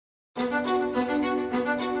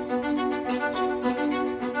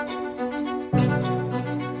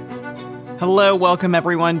Hello, welcome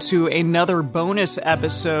everyone to another bonus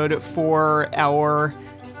episode for our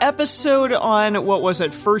episode on, what was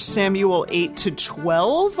it, 1 Samuel 8 to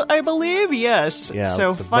 12, I believe? Yes. Yeah,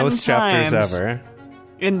 so the fun most times. chapters ever.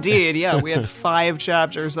 Indeed, yeah. We had 5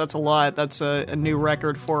 chapters. That's a lot. That's a new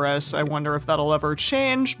record for us. I wonder if that'll ever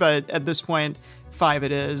change, but at this point, 5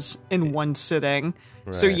 it is in one sitting.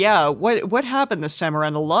 Right. So yeah, what happened this time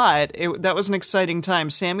around? A lot. That was an exciting time.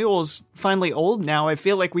 Samuel's finally old now. I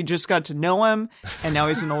feel like we just got to know him, and now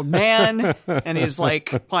he's an old man, and he's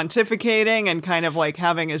like pontificating and kind of like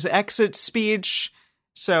having his exit speech.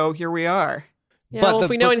 So here we are. Yeah, well, if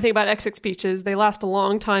we know anything about exit speeches, they last a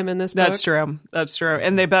long time in this book. That's true. That's true.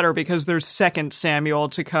 And they better, because there's 2nd Samuel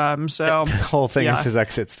to come. So the whole thing is his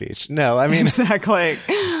exit speech. No, I mean... Exactly.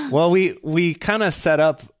 Well, we kind of set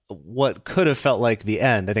up what could have felt like the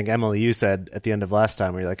end. I think, Emily, you said at the end of last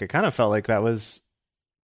time, where you're like, it kind of felt like that was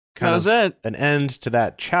it. An end to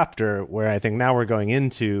that chapter, where I think now we're going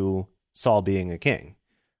into Saul being a king,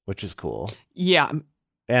 which is cool. Yeah.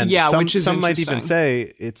 And which is some might even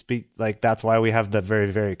say it's like that's why we have the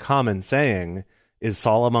very, very common saying, is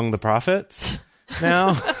Saul among the prophets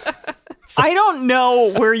now? I don't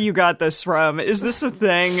know where you got this from. Is this a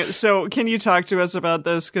thing? So can you talk to us about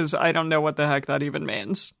this? Because I don't know what the heck that even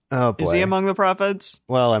means. Oh, boy. Is he among the prophets?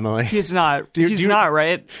 Well, Emily. He's not. He's not,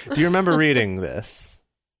 right? Do you remember reading this?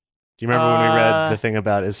 Do you remember when we read the thing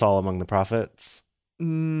about is Saul among the prophets?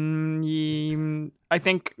 I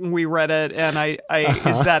think we read it, and I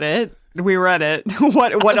is that it? We read it.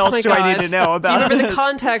 What else do I need to know about? Do you remember this? the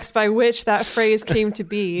context by which that phrase came to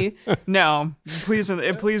be? No,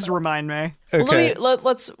 please remind me. Okay. Well,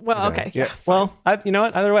 let's. Well, okay. Yeah. Well, you know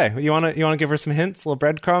what? Either way, you want to give her some hints, little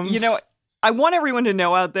breadcrumbs. You know, I want everyone to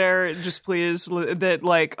know out there, just please, that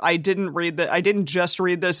like I didn't just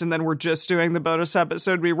read this and then we're just doing the bonus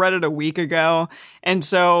episode. We read it a week ago, and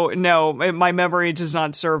so no, my memory does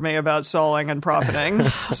not serve me about sawing and profiting.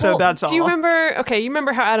 So that's all. Do you remember? Okay, you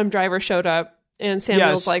remember how Adam Driver showed up and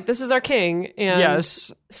Samuel's like, "This is our king," and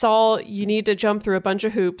yes, Saul, you need to jump through a bunch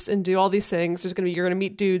of hoops and do all these things. You're gonna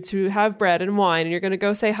meet dudes who have bread and wine, and you're gonna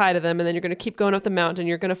go say hi to them, and then you're gonna keep going up the mountain.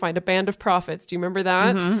 You're gonna find a band of prophets. Do you remember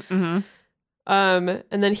that? Mm-hmm, mm-hmm.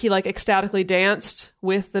 And then he like ecstatically danced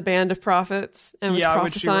with the band of prophets and was prophesying.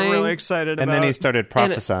 Which you were really excited about. And then he started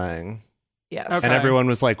prophesying. Yes. Okay. And everyone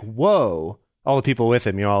was like, whoa. All the people with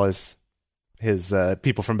him, all his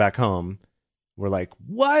people from back home were like,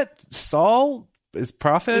 what? Saul is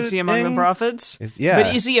prophet? Is he among the prophets? Yeah.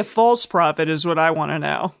 But is he a false prophet is what I want to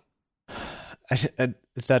know.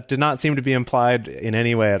 That did not seem to be implied in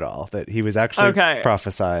any way at all, that he was actually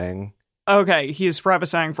prophesying. Okay, he's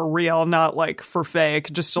prophesying for real, not like for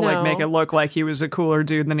fake, just to like make it look like he was a cooler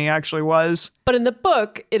dude than he actually was. But in the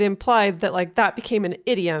book, it implied that like that became an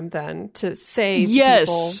idiom then to say to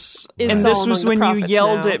yes. people. And Saul this was when you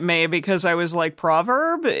yelled now? At me because I was like,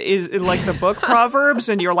 proverb? Is it like the book Proverbs?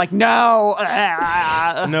 And you're like, no.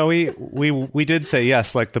 No, we did say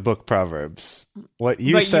yes, like the book Proverbs. What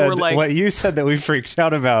you said that we freaked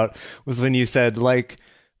out about was when you said like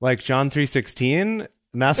John 3:16.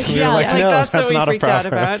 And that's when we were like, no, that's what we not a freaked out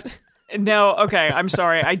proverb. about. No, okay, I'm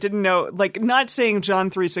sorry. I didn't know, like, not saying John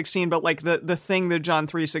 3:16, but like the thing that John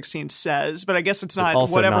 3:16 says, but I guess it's not,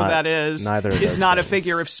 also whatever not, that is not a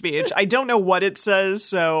figure of speech. I don't know what it says,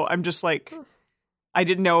 so I'm just like, I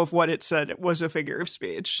didn't know if what it said was a figure of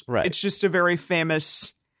speech. Right. It's just a very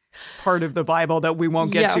famous part of the Bible that we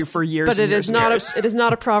won't get to for years. But it is not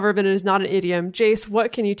a proverb, and it is not an idiom. Jace,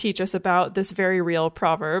 what can you teach us about this very real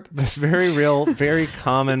proverb? This very real, very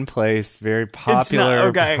commonplace, very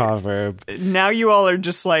popular proverb. Now you all are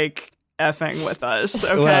just like effing with us.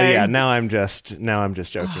 Okay. Well, yeah. Now I'm just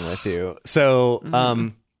joking with you. So,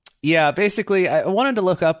 yeah. Basically, I wanted to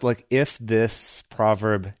look up like if this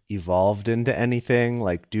proverb evolved into anything.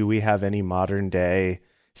 Like, do we have any modern day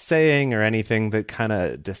saying or anything that kind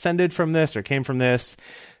of descended from this or came from this?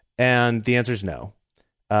 And the answer is no.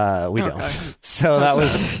 We don't. So that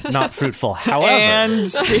was not fruitful. However, and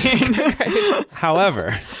scene.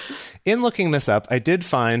 However, in looking this up, I did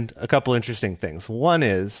find a couple interesting things. One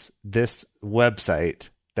is this website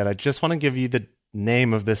that I just want to give you the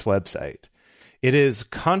name of this website. It is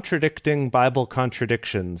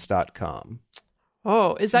contradictingbiblecontradictions.com.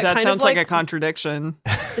 Oh, is that kind of sounds like a contradiction?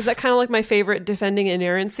 Is that kind of like my favorite defending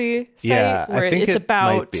inerrancy site? Yeah, where I think it's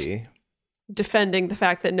about might be. Defending the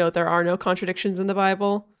fact that no, there are no contradictions in the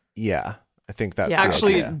Bible. Yeah, I think that's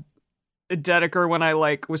actually. idea. Dedeker, when I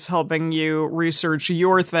was helping you research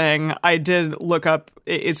your thing, I did look up,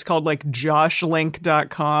 it's called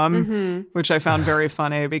joshlink.com, which I found very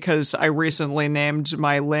funny because I recently named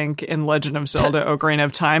my link in Legend of Zelda Ocarina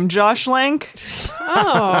of Time Josh Link.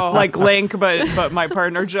 Oh. Like Link, but my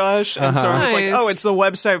partner Josh. And so I was like, Nice. oh, it's the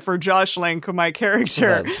website for Josh Link, my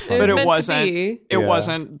character. That's But it meant to wasn't. be. It Yeah.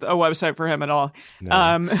 wasn't a website for him at all.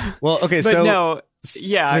 Well, okay, But so no,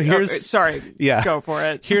 yeah. so here's- sorry. yeah. Go for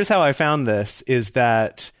it. Here's how I found this is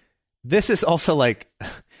that this is also like,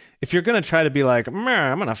 if you're going to try to be like, "Meh,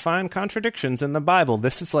 I'm going to find contradictions in the Bible,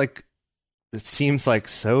 this is like, it seems like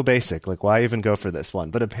so basic. Like, why even go for this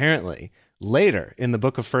one? But apparently, later in the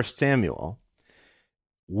book of 1 Samuel,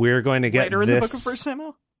 we're going to get Later in this. the book of 1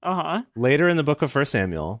 Samuel? Uh-huh. Later in the book of 1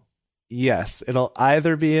 Samuel, yes, it'll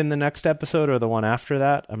either be in the next episode or the one after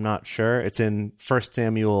that. I'm not sure. It's in 1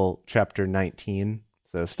 Samuel chapter 19,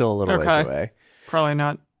 so still a little ways Okay. away. Probably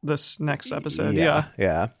not this next episode. Yeah.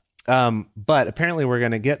 Yeah. But apparently we're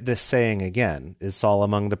going to get this saying again, is Saul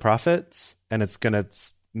among the prophets? And it's going to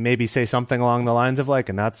maybe say something along the lines of like,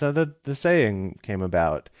 and that's how the saying came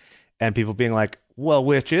about. And people being like, well,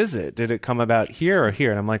 which is it? Did it come about here or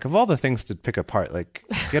here? And I'm like, of all the things to pick apart, like,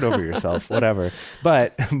 get over yourself, whatever.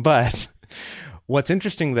 But what's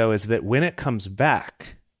interesting though is that when it comes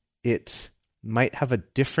back, it might have a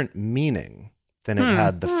different meaning than it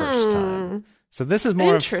had the first time. So this is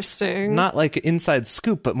more of Interesting. not like an inside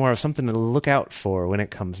scoop, but more of something to look out for when it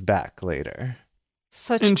comes back later.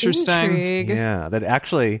 Such Interesting. intrigue. Yeah, that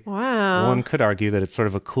actually, Wow. one could argue that it's sort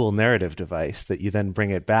of a cool narrative device that you then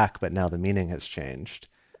bring it back, but now the meaning has changed.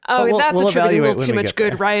 Oh, But that's we'll attributing a evaluate little when too we much get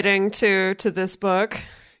good there. writing to this book.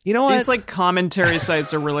 You know what? These commentary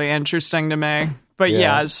sites are really interesting to me. But Yeah.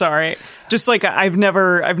 yeah, sorry. Just I've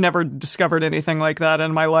never discovered anything like that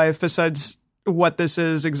in my life besides what this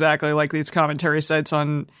is exactly, like these commentary sites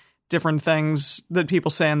on different things that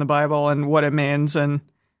people say in the Bible and what it means and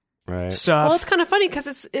right. stuff. Well, it's kind of funny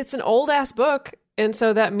because it's an old ass book, and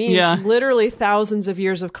so that means Yeah. literally thousands of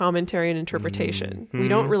years of commentary and interpretation. We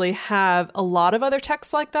don't really have a lot of other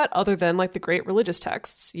texts like that, other than like the great religious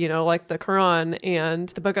texts, like the Quran and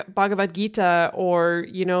the Bhagavad Gita, or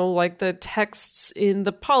like the texts in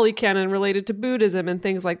the Pali Canon related to Buddhism and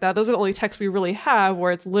things like that. Those are the only texts we really have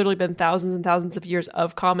where it's literally been thousands and thousands of years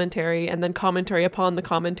of commentary, and then commentary upon the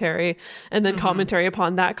commentary, and then commentary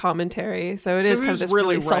upon that commentary. So it So is kind of who's this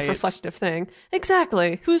really really right? self-reflective thing.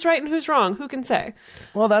 Exactly. Who's right and who's wrong? Who can say?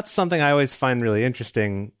 Well, that's something I always find really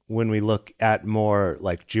interesting when we look at more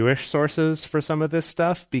like Jewish sources for some of this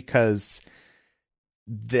stuff, because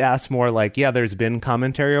that's more like, yeah, there's been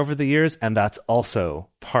commentary over the years, and that's also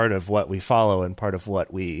part of what we follow and part of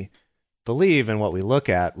what we believe and what we look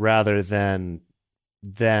at, rather than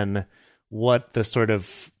what the sort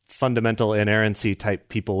of fundamental inerrancy type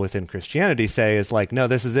people within Christianity say is like, no,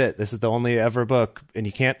 this is it. This is the only ever book, and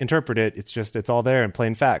you can't interpret it. It's all there in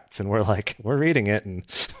plain facts. And we're like, we're reading it, and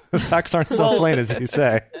the facts aren't so plain as you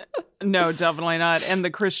say. No, definitely not. And the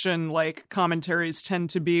Christian commentaries tend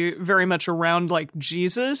to be very much around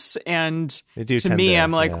Jesus, and They do to tend me, to,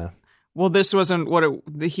 I'm like, yeah. well, this wasn't what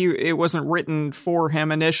it wasn't written for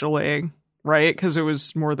him initially, right? Because it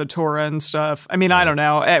was more the Torah and stuff. I mean, I don't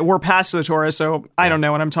know. We're past the Torah, so I don't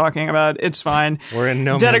know what I'm talking about. It's fine. We're in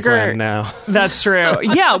no man's Dedeker- land now. That's true.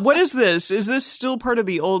 Yeah. What is this? Is this still part of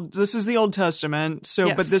the old? This is the Old Testament. So,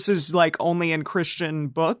 Yes. but this is only in Christian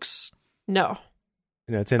books. No.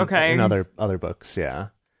 It's in Okay. other books, yeah.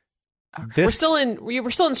 We're still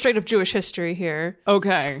in straight up Jewish history here.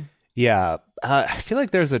 Okay. Yeah, I feel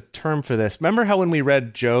like there's a term for this. Remember how when we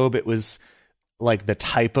read Job, it was like the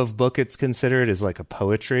type of book it's considered is like a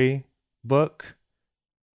poetry book?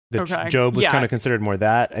 Okay. Job was Yeah. kind of considered more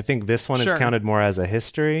that. I think this one is Sure. counted more as a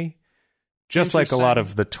history, just like a lot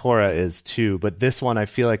Interesting. of the Torah is too. But this one I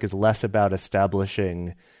feel like is less about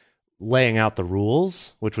laying out the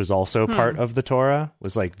rules, which was also part of the Torah,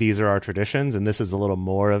 was like, these are our traditions, and this is a little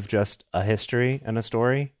more of just a history and a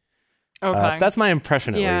story. Okay. That's my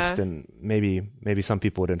impression, at Yeah. least, and maybe some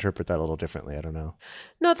people would interpret that a little differently. I don't know.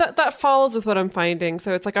 No, that follows with what I'm finding.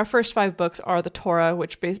 So it's like our first 5 books are the Torah,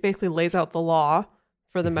 which basically lays out the law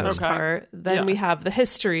for the most Okay. part. Then Yeah. we have the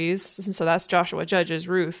histories. And so that's Joshua, Judges,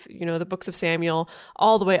 Ruth, the books of Samuel,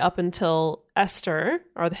 all the way up until Esther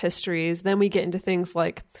are the histories. Then we get into things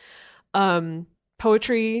like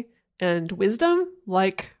poetry and wisdom,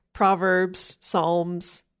 like Proverbs,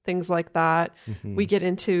 Psalms, things like that. We get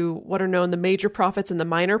into what are known the major prophets and the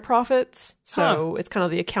minor prophets. So it's kind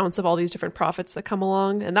of the accounts of all these different prophets that come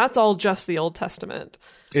along. And that's all just the Old Testament.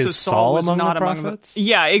 Is Saul was among not the among prophets?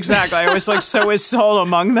 Yeah, exactly. I was like, so is Saul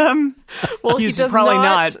among them? Well, He's he does probably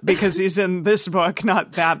not because he's in this book,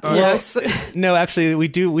 not that book. Yes. No, actually, we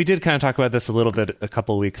did kind of talk about this a little bit a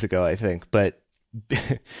couple weeks ago, I think. But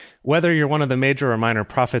whether you're one of the major or minor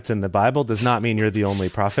prophets in the Bible does not mean you're the only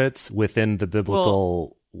prophets within the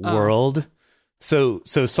biblical world. So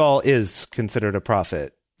Saul is considered a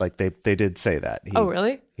prophet. Like they did say that. Oh,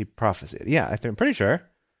 really? He prophesied. Yeah, I'm pretty sure.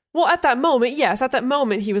 Well, at that moment, yes. At that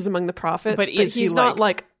moment, he was among the prophets. But he's he not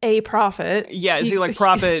like a prophet. Yeah, is he like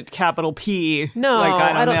prophet capital P? No, like,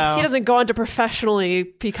 I don't know. He doesn't go on to professionally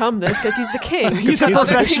become this because he's the king. He's a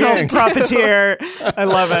professional profiteer. I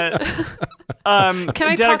love it. Can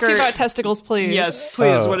I talk to you about testicles, please? Yes,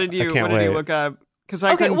 please. Oh, What did you look up? Because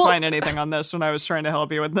I couldn't find anything on this when I was trying to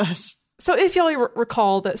help you with this. So if y'all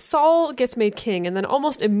recall that Saul gets made king and then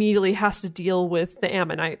almost immediately has to deal with the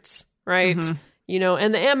Ammonites, right? You know,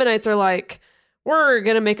 and the Ammonites are like, we're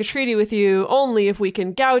going to make a treaty with you only if we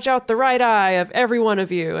can gouge out the right eye of every one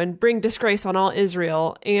of you and bring disgrace on all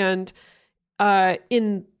Israel. And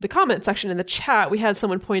in the comment section in the chat, we had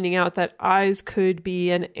someone pointing out that eyes could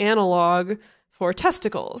be an analog for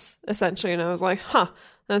testicles, essentially. And I was like,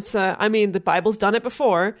 that's, I mean, the Bible's done it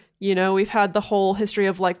before. You know, we've had the whole history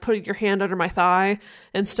of like putting your hand under my thigh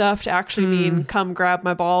and stuff to actually mean come grab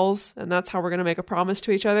my balls. And that's how we're going to make a promise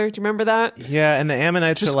to each other. Do you remember that? Yeah, and the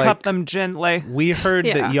Ammonites just are like, cup them gently. We heard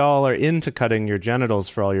that y'all are into cutting your genitals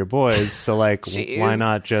for all your boys. So like, why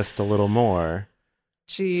not just a little more?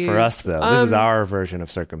 Jeez. For us, though, this is our version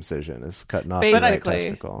of circumcision, is cutting off the right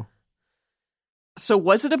testicle. So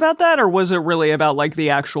was it about that, or was it really about like the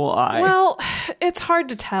actual eye? Well, it's hard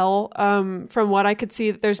to tell. From what I could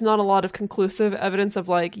see, there's not a lot of conclusive evidence of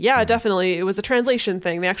like, definitely it was a translation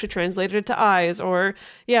thing. They actually translated it to eyes, or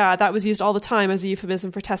that was used all the time as a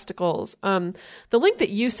euphemism for testicles. The link that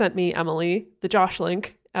you sent me, Emily, the Josh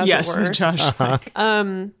link, as it were, the Josh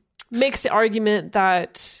link. Makes the argument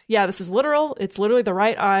that, this is literal. It's literally the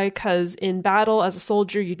right eye, because in battle as a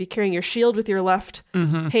soldier, you'd be carrying your shield with your left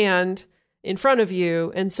hand in front of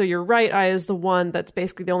you. And so your right eye is the one that's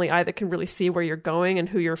basically the only eye that can really see where you're going and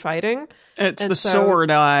who you're fighting. It's the sword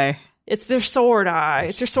eye. It's their sword eye.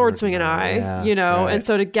 It's your sword swinging eye, you know? Right. And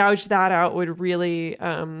so to gouge that out would really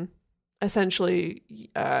essentially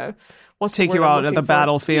take you out of the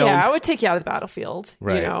battlefield. Yeah, I would take you out of the battlefield,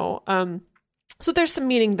 you know? So there's some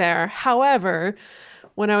meaning there. However,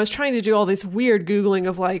 when I was trying to do all this weird Googling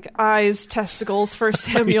of like eyes, testicles for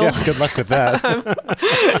Samuel. Good luck with that.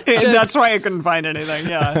 That's why I couldn't find anything.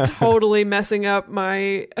 Yeah. Totally messing up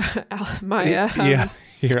my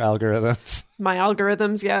your algorithms. My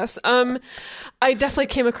algorithms, yes. I definitely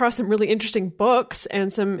came across some really interesting books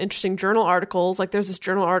and some interesting journal articles. Like there's this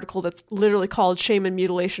journal article that's literally called Shame and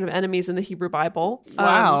Mutilation of Enemies in the Hebrew Bible.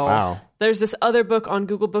 Wow. There's this other book on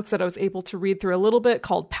Google Books that I was able to read through a little bit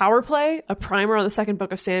called Power Play, a primer on the second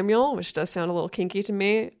book of Samuel, which does sound a little kinky to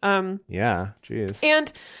me. Jeez.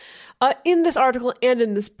 And in this article and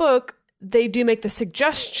in this book, they do make the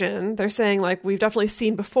suggestion. They're saying, like, we've definitely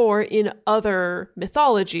seen before in other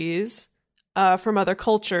mythologies from other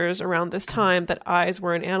cultures around this time that eyes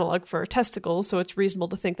were an analog for testicles. So it's reasonable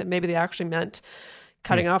to think that maybe they actually meant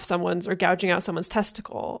cutting off someone's or gouging out someone's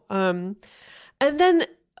testicle. And then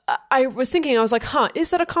I was thinking, I was like,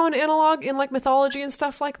 is that a common analog in like mythology and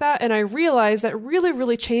stuff like that? And I realized that really,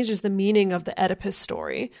 really changes the meaning of the Oedipus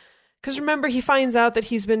story. Because remember, he finds out that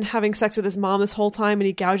he's been having sex with his mom this whole time and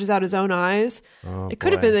he gouges out his own eyes. It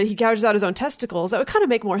could have been that he gouges out his own testicles. That would kind of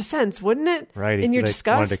make more sense, wouldn't it? Right. In your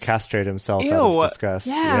disgust. Wanted to castrate himself out of disgust.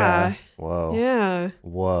 Yeah. Whoa. Yeah.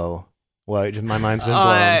 Whoa. My mind's been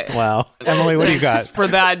blown. Wow. Emily, what do you got? For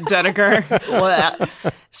that,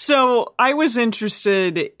 Dedeker. So I was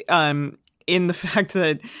interested in the fact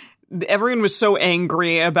that everyone was so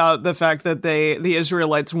angry about the fact that the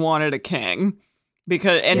Israelites wanted a king.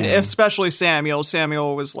 Because especially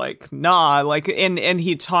Samuel was like, nah, like, and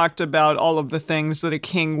he talked about all of the things that a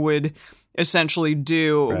king would essentially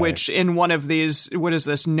do, which in one of these, what is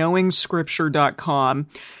this, KnowingScripture.com,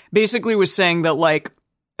 basically was saying that like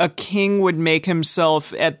a king would make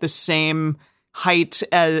himself at the same height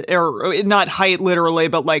as, or not height literally,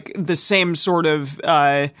 but like the same sort of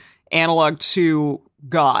analog to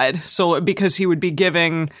God. So because he would be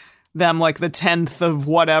giving them like the 10th of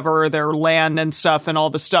whatever their land and stuff and all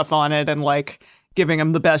the stuff on it, and like giving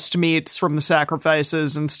him the best meats from the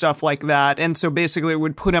sacrifices and stuff like that. And so basically it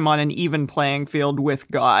would put him on an even playing field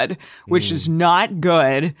with God, which is not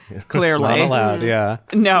good, clearly. It's not allowed, yeah.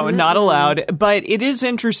 No, not allowed. But it is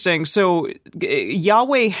interesting. So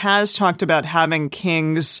Yahweh has talked about having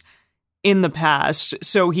kings in the past.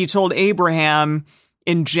 So he told Abraham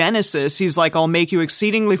in Genesis, he's like, I'll make you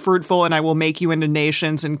exceedingly fruitful and I will make you into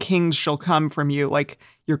nations and kings shall come from you. Like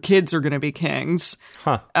your kids are going to be kings.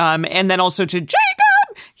 And then also to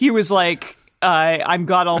Jacob, he was like, I'm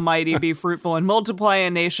God Almighty, be fruitful and multiply. A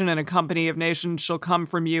nation and a company of nations shall come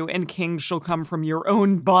from you and kings shall come from your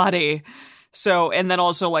own body. So, and then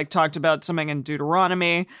also like talked about something in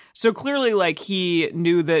Deuteronomy. So clearly like he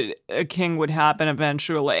knew that a king would happen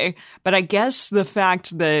eventually. But I guess the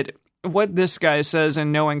fact that what this guy says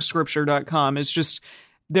in KnowingScripture.com is just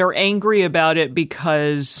they're angry about it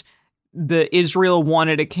because the Israel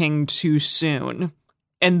wanted a king too soon.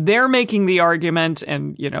 And they're making the argument,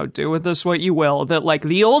 and, you know, do with this what you will, that like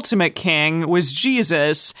the ultimate king was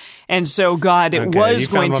Jesus. And so God was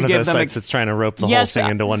going to give them sites that's trying to rope the whole thing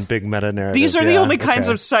into one big meta narrative. These are the only kinds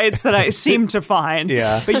of sites that I seem to find.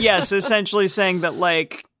 Yeah. But yes, essentially saying that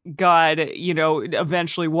like God, you know,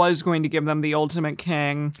 eventually was going to give them the ultimate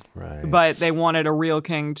king, right, but they wanted a real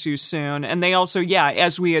king too soon. And they also,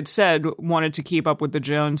 as we had said, wanted to keep up with the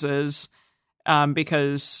Joneses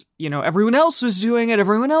because, you know, everyone else was doing it.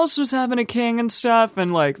 Everyone else was having a king and stuff.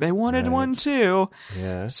 And like they wanted one too.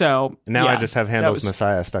 Yeah. So now I just have Handel's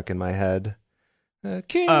Messiah stuck in my head.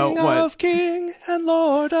 King of King and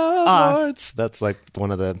Lord of Lords. That's like one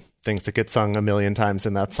of the things that gets sung a million times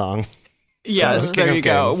in that song. Yes, there you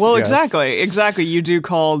go. Well, exactly. You do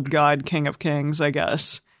call God King of Kings, I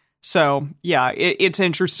guess. So, yeah, it's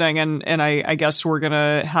interesting, and I guess we're going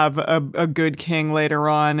to have a good king later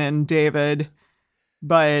on in David,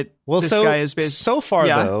 but this guy is basically... So far,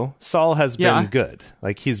 though, Saul has been good.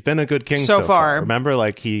 Like, he's been a good king so far. Remember,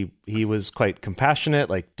 like, he was quite compassionate,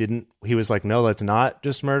 like, he was like, no, let's not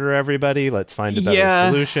just murder everybody, let's find a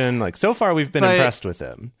better solution. Like, so far, we've been impressed with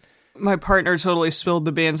him. My partner totally spilled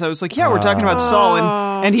the beans. I was like, we're talking about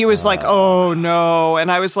Saul. And he was like, oh, no. And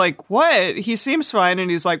I was like, what? He seems fine. And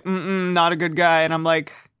he's like, not a good guy. And I'm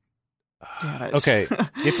like, damn it. Okay.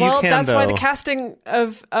 If you can, that's why the casting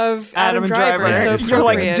of Adam Driver is so appropriate. You're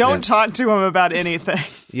like, don't talk to him about anything.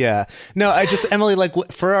 Yeah. No, Emily, like,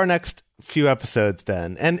 for our next few episodes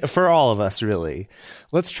then, and for all of us, really,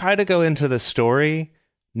 let's try to go into the story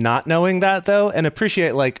not knowing that, though, and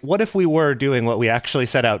appreciate, like, what if we were doing what we actually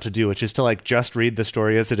set out to do, which is to, like, just read the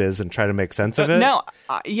story as it is and try to make sense of it? No,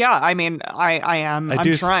 I mean, I am.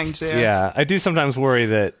 I'm trying to. Yeah, I do sometimes worry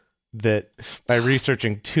that by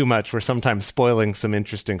researching too much, we're sometimes spoiling some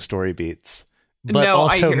interesting story beats. But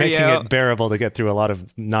also making it bearable to get through a lot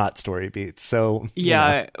of not story beats. So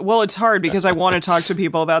well, it's hard because I want to talk to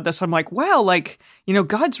people about this. I'm like, wow, like, you know,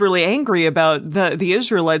 God's really angry about the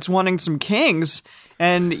Israelites wanting some kings.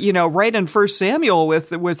 And, you know, right in 1 Samuel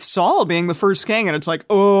with Saul being the first king, and it's like,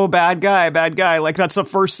 oh, bad guy. Like, that's the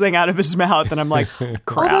first thing out of his mouth. And I'm like,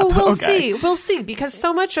 crap. Although we'll see, because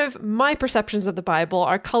so much of my perceptions of the Bible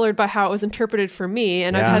are colored by how it was interpreted for me.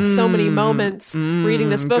 And I've had so many moments reading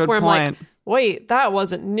this book where I'm like, wait, that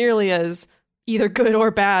wasn't nearly as either good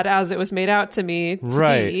or bad as it was made out to me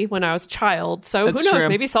to be when I was a child. So who knows? True.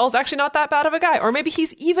 Maybe Saul's actually not that bad of a guy, or maybe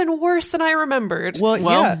he's even worse than I remembered. Well,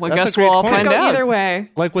 I guess we'll all find out. Either way,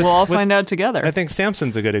 we'll all find out together. I think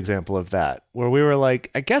Samson's a good example of that, where we were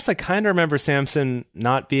like, I guess I kind of remember Samson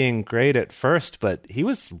not being great at first, but he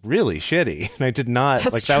was really shitty, and I did not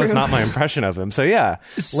that was not my impression of him. So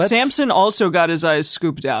Samson also got his eyes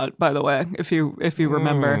scooped out, by the way, if you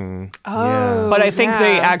remember. But I think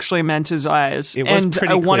they actually meant his eyes. It was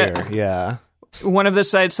pretty clear, One of the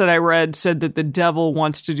sites that I read said that the devil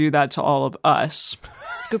wants to do that to all of us.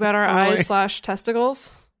 Scoop out our eyes /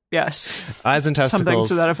 testicles? Yes. Eyes and testicles. Something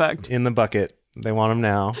to that effect. In the bucket. They want them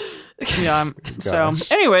now. Yeah. So,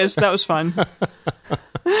 anyways, that was fun.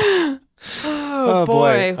 Oh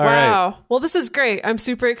boy. Wow. Right. Well, this is great. I'm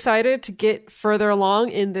super excited to get further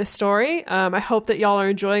along in this story. I hope that y'all are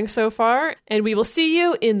enjoying so far. And we will see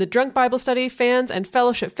you in the Drunk Bible Study Fans and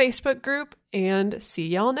Fellowship Facebook group. And see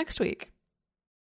y'all next week.